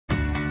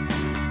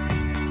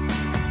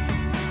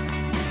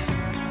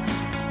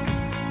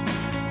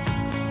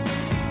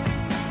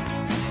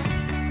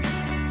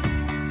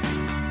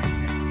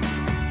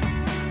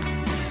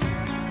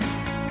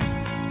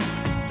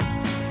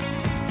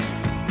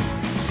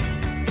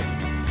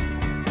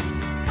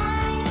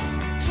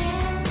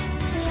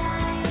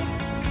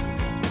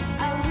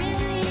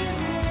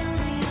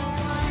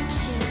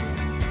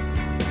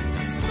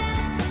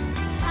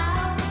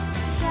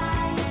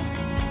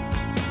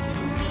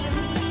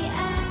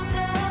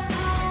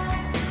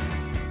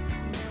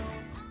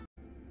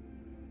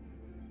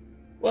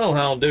Well,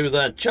 how do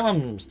there,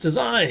 chums? 'Tis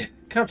I,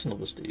 Captain of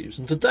the Steves,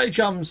 and today,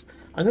 chums,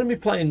 I'm going to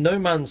be playing No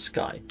Man's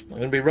Sky. I'm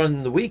going to be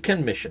running the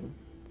weekend mission,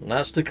 and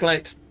that's to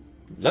collect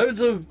loads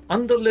of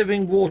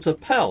under-living water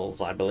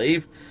pels, I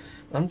believe.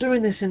 I'm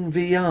doing this in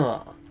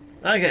VR.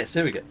 Okay, so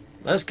here we go.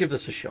 Let's give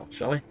this a shot,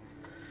 shall we?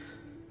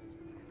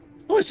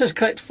 Oh, it says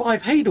collect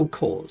 5 Hadal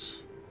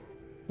cores.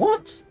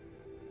 What?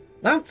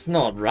 That's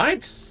not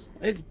right.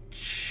 It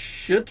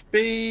should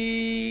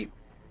be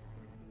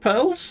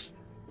pearls.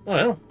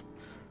 Well,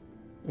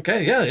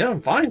 okay, yeah,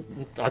 I'm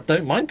fine. I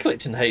don't mind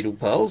collecting Hadal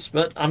pearls,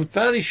 but I'm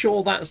fairly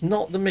sure that's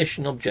not the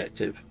mission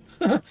objective.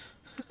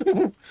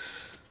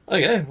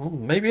 Okay, well,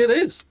 maybe it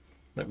is.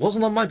 It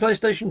wasn't on my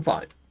PlayStation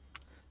 5.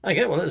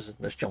 Okay, well,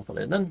 let's jump on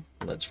in then.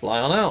 Let's fly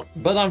on out.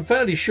 But I'm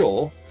fairly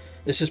sure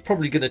this is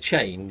probably going to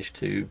change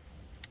to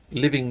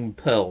living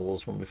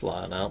pearls when we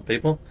fly on out,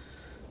 people.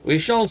 We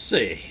shall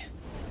see.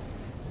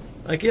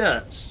 I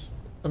guess.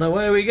 And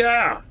away we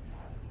go.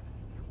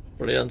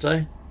 Brilliant,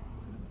 eh?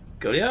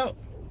 Go.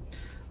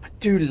 I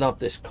do love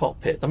this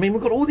cockpit. I mean,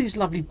 we've got all these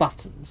lovely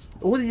buttons,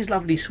 all these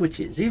lovely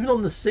switches, even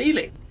on the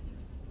ceiling.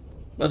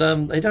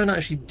 But they don't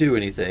actually do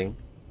anything.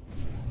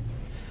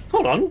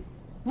 Hold on.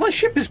 My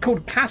ship is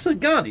called Casa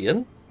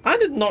Guardian. I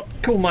did not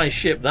call my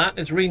ship that.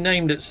 It's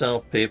renamed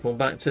itself, people,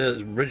 back to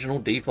its original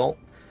default.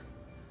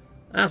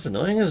 That's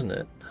annoying, isn't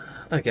it?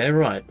 Okay,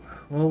 right.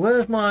 Well,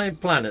 where's my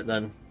planet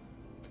then?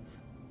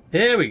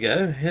 Here we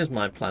go. Here's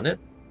my planet.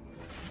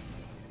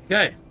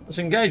 Okay, let's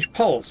engage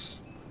pulse.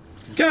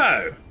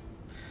 Go!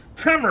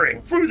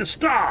 Hammering through the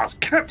stars,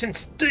 Captain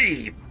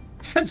Steve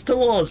heads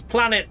towards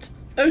planet,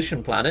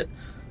 ocean planet.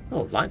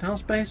 Oh,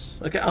 lighthouse base?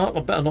 Okay, I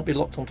better not be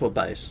locked onto a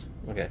base.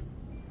 Okay.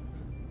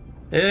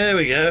 Here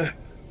we go.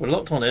 We're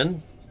locked on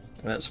in.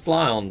 Let's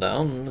fly on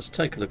down and let's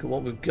take a look at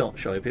what we've got,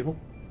 shall we, people?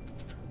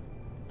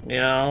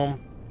 Yeah.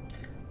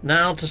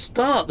 Now, to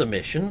start the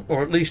mission,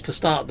 or at least to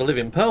start the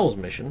Living Pearls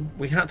mission,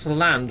 we had to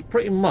land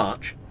pretty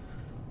much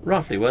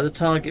roughly where the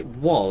target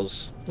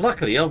was.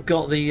 Luckily, I've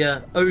got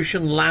the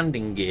ocean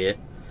landing gear,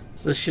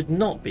 so this should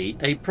not be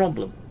a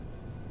problem.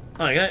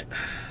 Okay.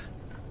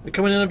 We're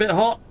coming in a bit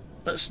hot.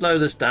 Let's slow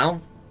this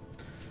down.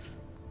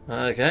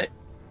 Okay.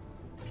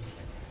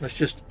 Let's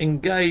just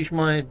engage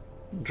my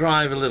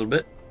drive a little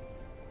bit.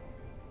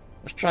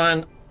 Let's try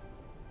and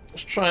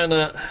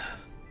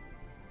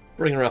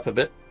bring her up a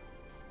bit.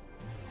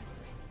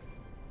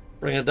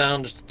 Bring her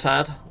down just a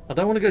tad. I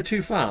don't want to go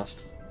too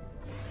fast.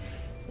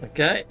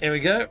 Okay, here we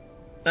go.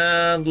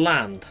 And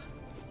land.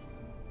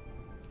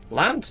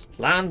 Land.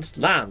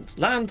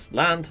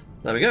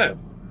 There we go.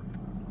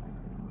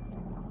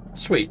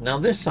 Sweet. Now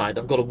this side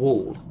I've got a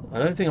wall. I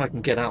don't think I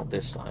can get out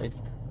this side.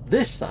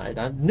 This side,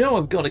 I know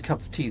I've got a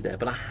cup of tea there,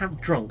 but I have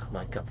drunk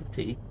my cup of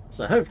tea.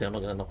 So hopefully I'm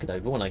not going to knock it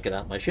over when I get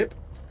out my ship.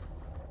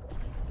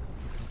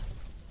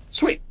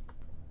 Sweet.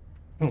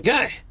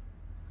 Okay.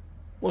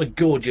 What a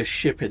gorgeous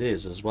ship it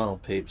is as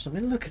well, peeps. I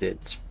mean, look at it.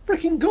 It's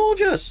freaking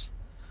gorgeous.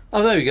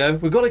 Oh, there we go.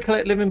 We've got to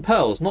collect living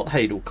pearls, not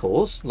Hadal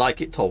cores,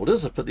 like it told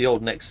us. I put the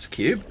old Nexus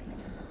cube.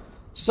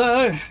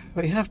 So,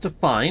 we have to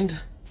find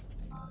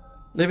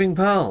living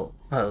pearls.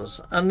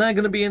 And they're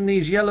going to be in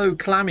these yellow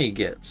clammy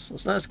gits.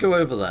 So let's go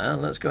over there.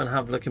 Let's go and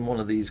have a look in one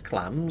of these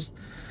clams.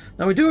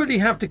 Now, we do already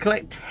have to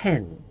collect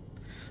 10.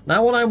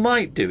 Now, what I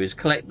might do is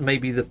collect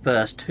maybe the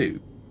first 2.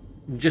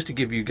 Just to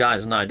give you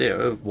guys an idea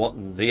of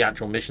what the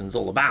actual mission's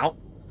all about.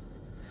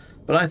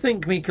 But I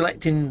think me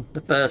collecting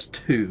the first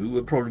 2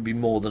 would probably be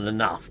more than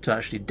enough to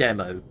actually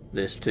demo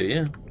this to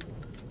you.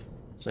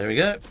 So here we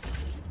go.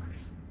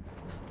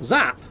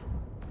 Zap.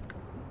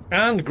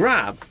 And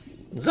grab.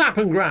 Zap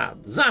and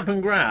grab. Zap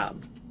and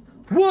grab.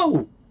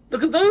 Whoa!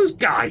 Look at those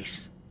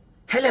guys!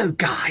 Hello,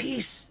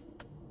 guys!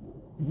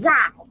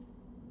 Wow!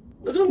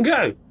 Look at them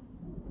go!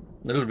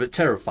 A little bit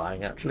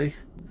terrifying, actually.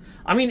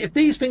 I mean, if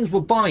these things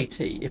were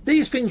bitey, if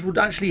these things would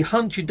actually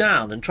hunt you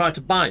down and try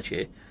to bite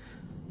you,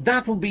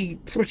 that would be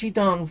pretty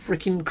darn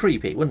freaking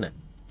creepy, wouldn't it?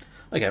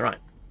 Okay, right.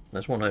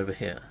 There's one over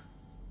here.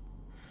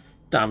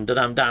 Dum da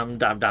dum dum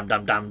dum dum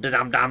dum dum da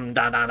dum dum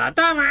da da da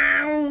da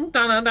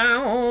da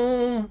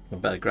da. I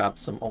better grab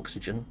some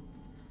oxygen.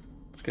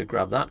 Let's go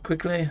grab that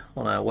quickly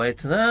on our way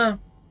to there.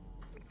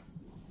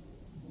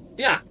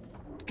 Yeah,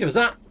 give us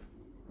that.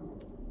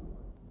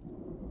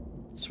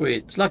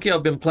 Sweet. It's lucky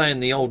I've been playing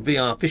the old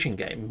VR fishing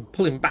game,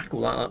 pulling back all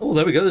that. Oh,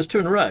 there we go. There's 2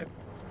 in a row.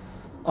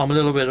 I'm a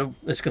little bit of...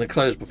 It's going to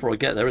close before I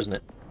get there, isn't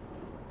it?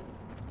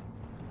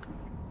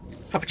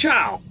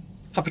 Hapachow!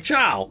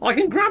 Hapachow! I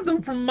can grab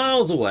them from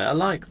miles away. I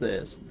like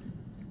this.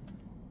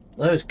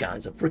 Those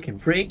guys are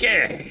freaking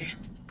freaky.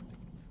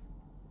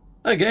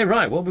 Okay,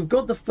 right. Well, we've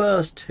got the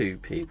first 2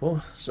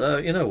 people. So,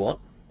 you know what?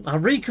 I'll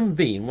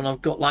reconvene when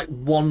I've got, like,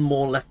 1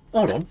 more left.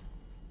 Hold on.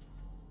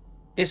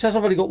 It says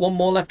I've only got 1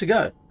 more left to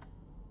go.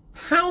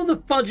 How the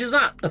fudge is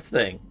that a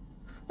thing?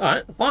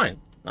 Alright,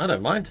 fine. I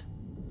don't mind.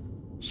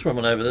 Swim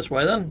on over this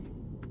way then.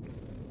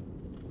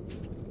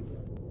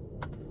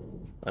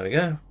 There we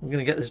go. We're going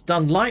to get this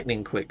done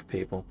lightning quick,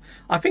 people.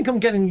 I think I'm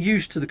getting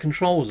used to the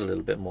controls a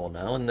little bit more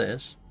now in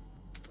this.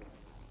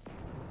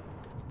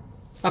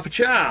 Up a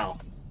chow!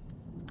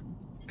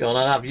 Go on,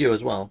 I'll have you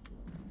as well.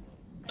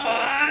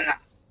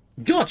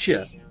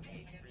 Gotcha!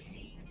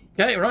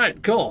 Okay,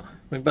 right, cool.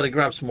 We better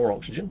grab some more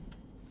oxygen.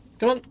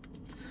 Come on.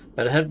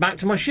 Better head back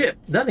to my ship.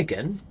 Then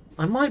again,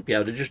 I might be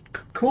able to just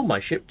call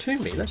my ship to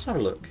me. Let's have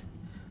a look.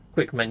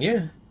 Quick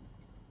menu.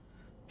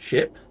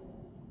 Ship.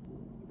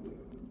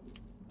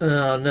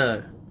 Oh, no.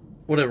 For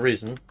whatever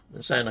reason,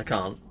 it's saying I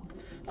can't.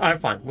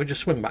 Alright, fine. We'll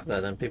just swim back there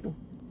then, people.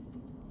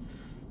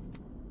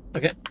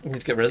 Okay, we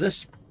need to get rid of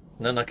this.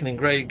 And then I can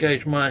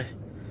engage my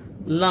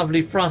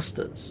lovely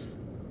thrusters.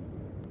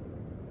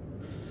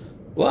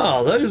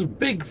 Wow, those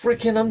big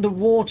freaking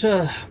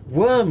underwater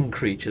worm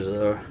creatures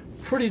are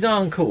pretty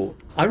darn cool.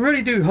 I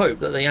really do hope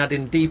that they add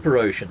in deeper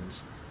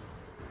oceans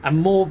and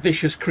more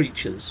vicious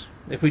creatures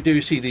if we do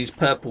see these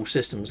purple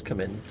systems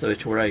come in to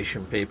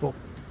iteration, people.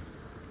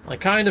 I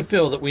kind of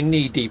feel that we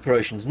need deeper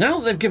oceans. Now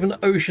that they've given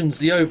oceans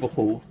the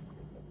overhaul,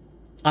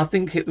 I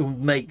think it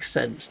would make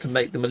sense to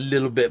make them a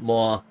little bit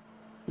more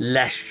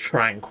less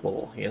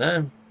tranquil, you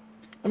know?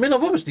 I mean,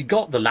 I've obviously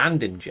got the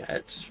landing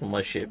jets from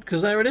my ship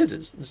because there it is.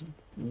 It's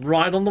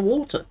right on the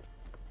water.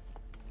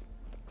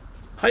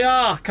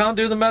 Hiya! Can't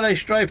do the melee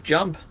strafe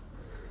jump.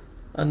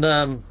 And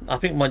I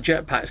think my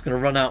jetpack's going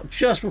to run out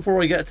just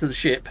before I get to the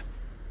ship.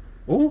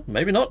 Oh,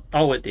 maybe not.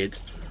 Oh, it did.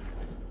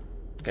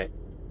 Okay.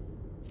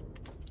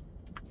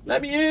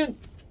 Let me in!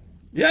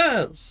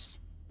 Yes!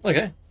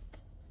 Okay.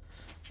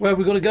 Where have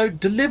we got to go?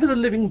 Deliver the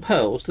living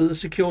pearls to the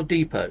secure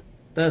depot.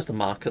 There's the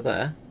marker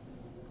there.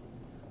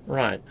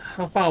 Right.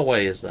 How far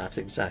away is that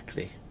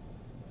exactly?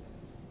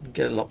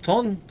 Get it locked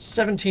on.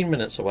 17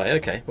 minutes away.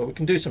 Okay. Well, we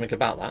can do something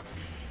about that.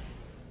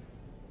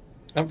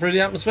 Up through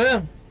the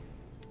atmosphere.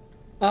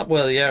 Up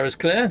where the air is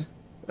clear.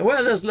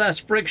 Where there's less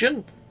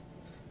friction.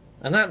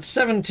 And that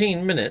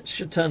 17 minutes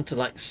should turn to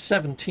like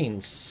 17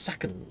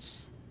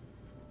 seconds.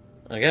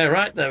 Okay,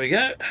 right. There we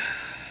go.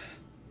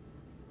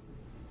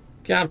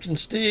 Captain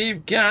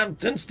Steve,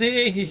 Captain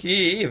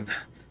Steve.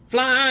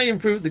 Flying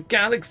through the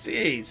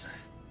galaxies.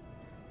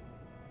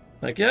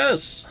 I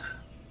guess.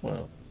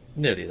 Well,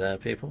 nearly there,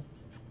 people.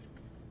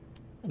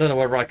 I don't know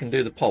whether I can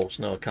do the pulse.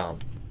 No, I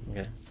can't.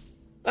 Okay.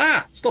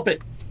 Ah! Stop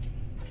it!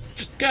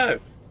 Just go!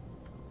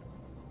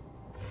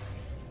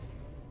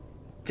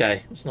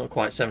 Okay, it's not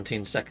quite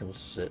 17 seconds,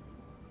 is it?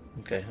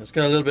 Okay, let's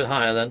go a little bit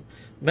higher then.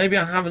 Maybe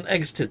I haven't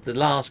exited the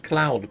last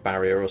cloud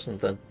barrier or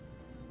something.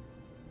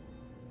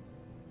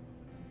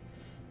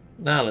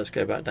 Now let's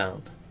go back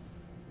down.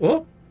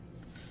 Oh!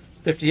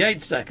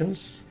 58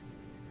 seconds.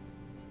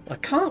 I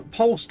can't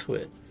pulse to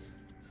it.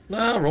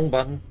 No, wrong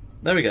button.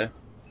 There we go.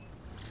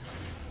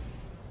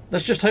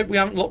 Let's just hope we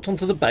haven't locked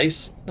onto the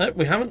base. No,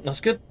 we haven't. That's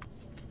good.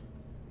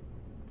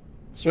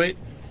 Sweet.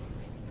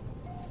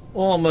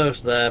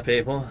 Almost there,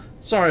 people.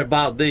 Sorry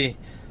about the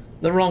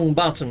wrong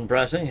button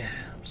pressing.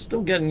 I'm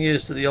still getting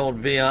used to the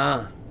old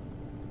VR.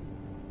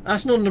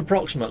 That's not an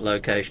approximate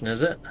location,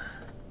 is it?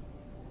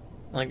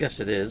 I guess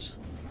it is.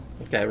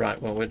 Okay,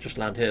 right. Well, we'll just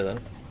land here then.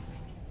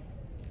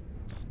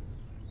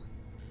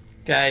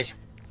 Okay.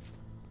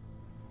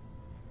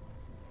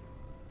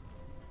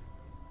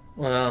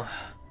 Well,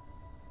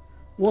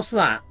 what's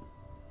that?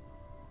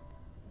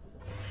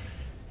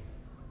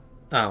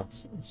 Oh,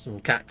 some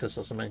cactus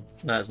or something.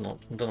 No, it's not.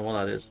 I don't know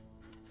what that is.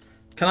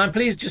 Can I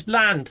please just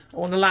land? I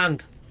want to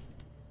land.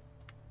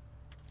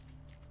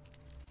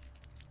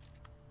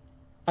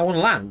 I want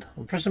to land.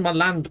 I'm pressing my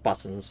land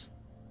buttons.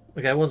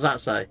 Okay, what does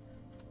that say?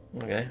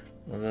 Okay,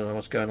 I don't know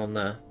what's going on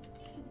there.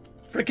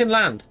 Freaking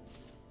land.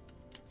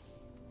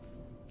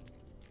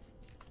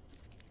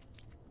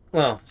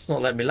 Well, it's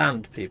not letting me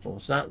land, people.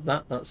 So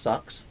that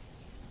sucks.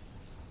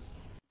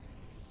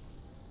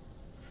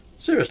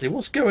 Seriously,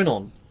 what's going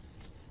on?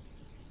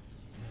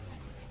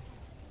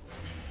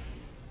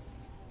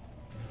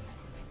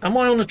 Am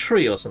I on a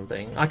tree or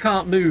something? I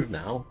can't move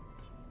now.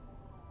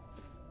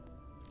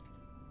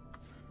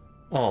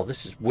 Oh,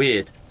 this is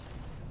weird.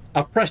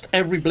 I've pressed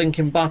every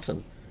blinking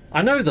button.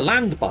 I know the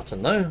land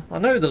button, though. I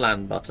know the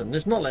land button.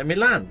 It's not letting me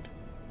land.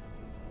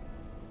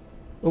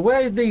 Well,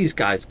 where are these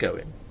guys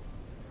going?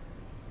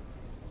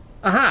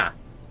 Aha!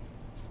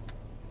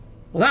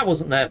 Well, that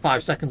wasn't there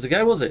 5 seconds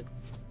ago, was it?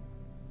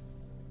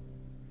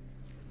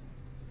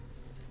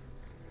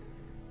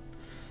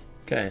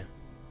 Okay.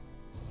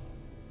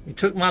 You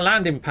took my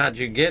landing pad,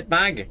 you get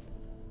bag.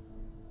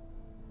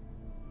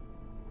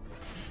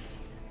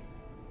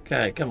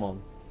 Okay, come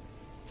on.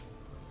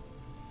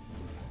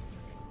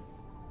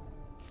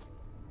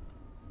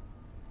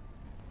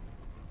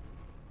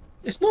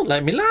 It's not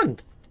letting me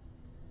land.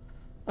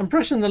 I'm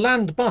pressing the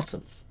land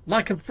button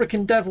like a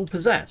freaking devil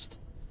possessed.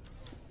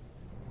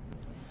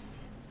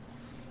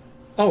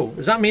 Oh,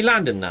 is that me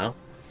landing now?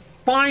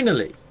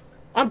 Finally!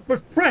 I'm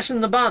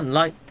pressing the button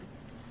like...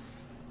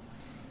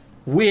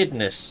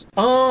 Weirdness.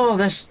 Oh,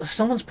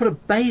 someone's put a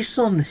base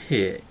on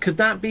here. Could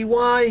that be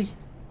why?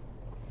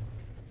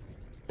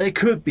 It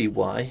could be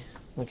why.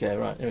 Okay,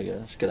 right, here we go.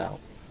 Let's get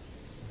out.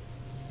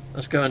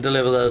 Let's go and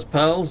deliver those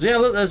pearls. Yeah,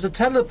 look, there's a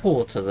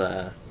teleporter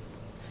there.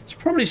 It's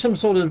probably some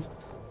sort of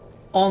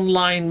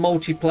online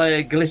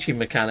multiplayer glitchy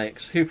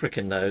mechanics. Who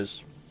freaking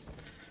knows?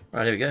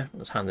 Right, here we go.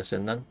 Let's hand this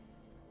in then.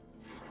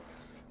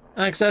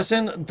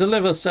 Accessing.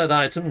 Deliver said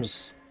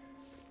items.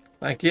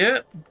 Thank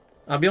you.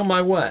 I'll be on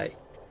my way.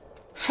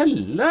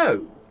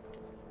 Hello.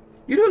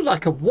 You look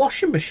like a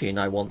washing machine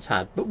I once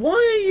had. But why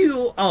are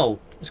you... Oh,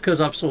 it's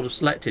because I've sort of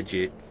selected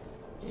you.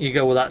 You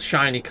go with that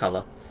shiny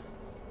colour.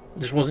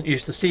 Just wasn't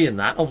used to seeing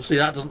that. Obviously,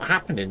 that doesn't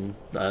happen in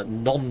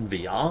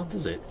non-VR,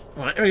 does it?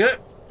 Alright, here we go.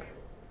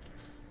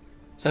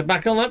 So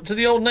back on up to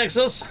the old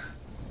Nexus.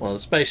 Well, the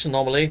space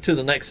anomaly to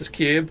the Nexus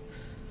cube.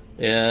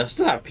 Yeah,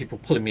 still have people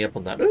pulling me up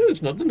on that. Oh,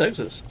 it's not the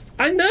Nexus.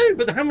 I know,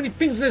 but how many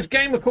things in this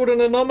game are called an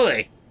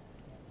anomaly?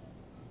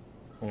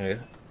 Yeah.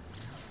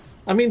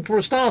 I mean, for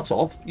a start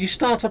off, you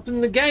start up in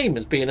the game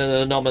as being an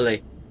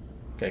anomaly.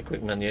 Okay,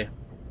 quick menu.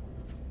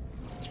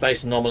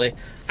 Space anomaly.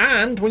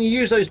 And when you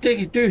use those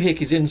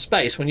doohickeys in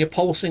space, when you're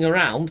pulsing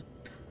around,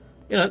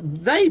 you know,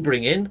 they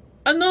bring in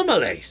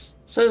anomalies.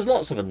 So there's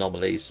lots of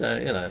anomalies. So,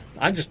 you know,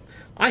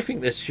 I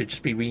think this should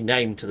just be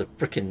renamed to the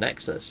frickin'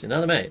 Nexus. You know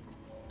what I mean?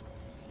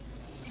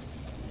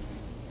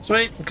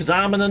 Sweet, because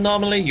I'm an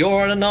anomaly,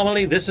 you're an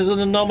anomaly, this is an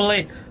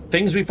anomaly.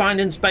 Things we find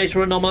in space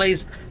are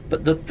anomalies.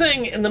 But the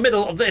thing in the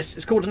middle of this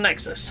is called a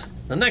Nexus.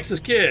 The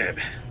Nexus cube.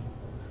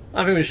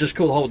 I think we should just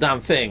call the whole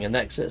damn thing a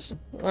Nexus.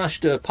 I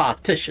should do a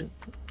partition.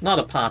 Not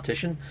a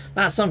partition.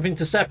 That's something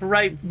to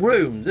separate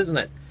rooms, isn't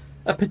it?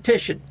 A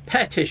petition.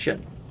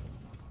 Petition.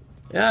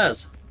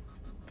 Yes.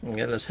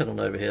 Okay, let's head on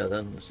over here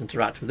then. Let's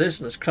interact with this.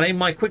 Let's claim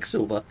my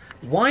Quicksilver.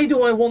 Why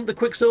do I want the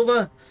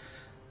Quicksilver?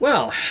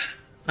 Well,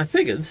 I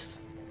figured...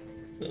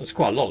 There's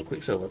quite a lot of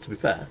Quicksilver, to be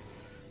fair.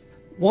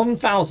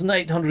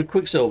 1,800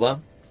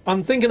 Quicksilver.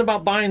 I'm thinking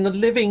about buying the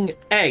living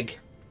egg,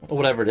 or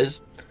whatever it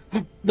is.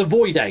 The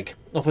void egg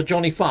off of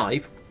Johnny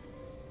 5.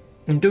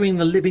 And doing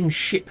the living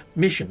ship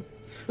mission.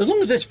 As long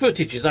as this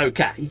footage is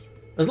okay.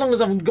 As long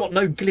as I've got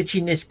no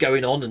glitchiness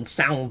going on and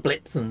sound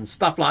blips and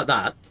stuff like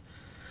that.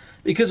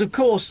 Because, of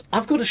course,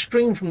 I've got to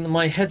stream from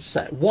my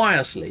headset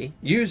wirelessly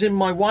using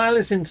my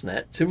wireless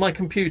internet to my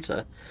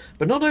computer.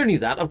 But not only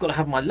that, I've got to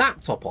have my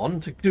laptop on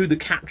to do the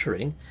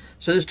capturing.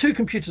 So there's two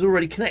computers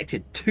already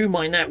connected to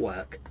my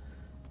network.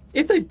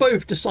 If they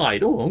both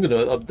decide, oh, I'm going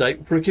to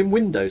update freaking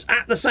Windows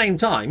at the same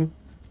time,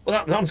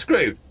 well, I'm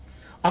screwed.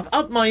 I've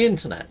upped my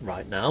internet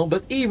right now,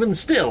 but even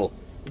still,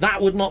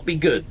 that would not be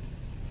good.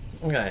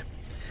 Okay.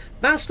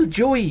 That's the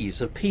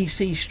joys of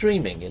PC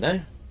streaming, you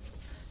know?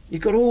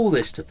 You've got all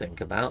this to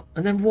think about.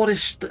 And then what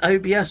if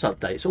OBS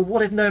updates? Or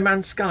what if No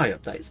Man's Sky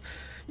updates?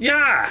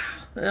 Yeah!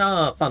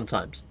 Ah, fun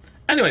times.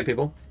 Anyway,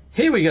 people,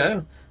 here we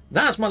go.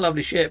 That's my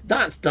lovely ship.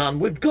 That's done.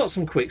 We've got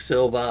some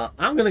Quicksilver.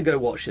 I'm going to go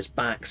watch this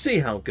back, see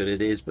how good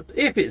it is. But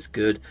if it's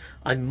good,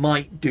 I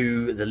might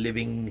do the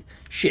living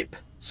ship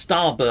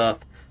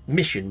Starbirth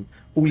mission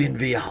all in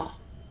VR.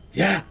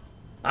 Yeah,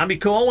 that'd be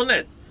cool, wouldn't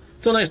it?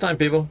 Till next time,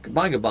 people.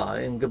 Goodbye, goodbye,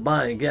 and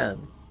goodbye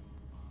again.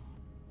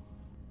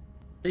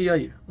 Yeah,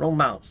 wrong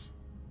mouse.